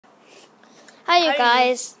Hi you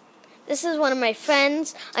guys, this is one of my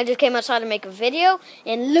friends. I just came outside to make a video,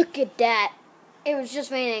 and look at that. It was just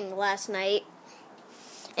raining last night,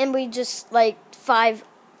 and we just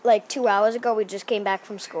 2 hours ago, we just came back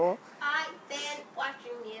from school. I've been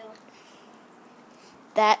watching you.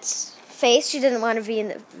 That's Face. She didn't want to be in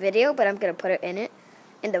the video, but I'm going to put her in it,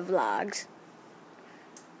 in the vlogs.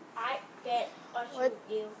 I've been watching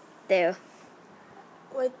you. There.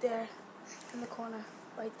 Right there, in the corner,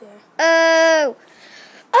 right there. Oh!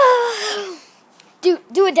 Oh!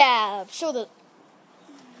 Do a dab. Show the...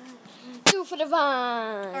 Do for the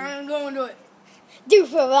vine. I ain't gonna do it. Do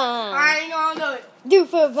for vine. I ain't gonna do it. Do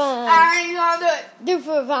for vine. I ain't gonna do it. Do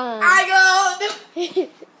for vine. I gonna do it.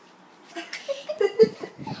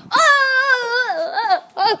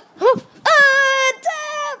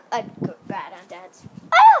 I'm bad on dads.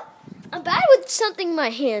 I'm bad with something in my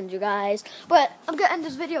hand, you guys. But I'm gonna end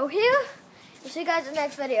this video here. We'll see you guys in the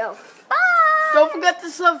next video. Bye! Don't forget to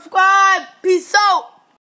subscribe. Peace out.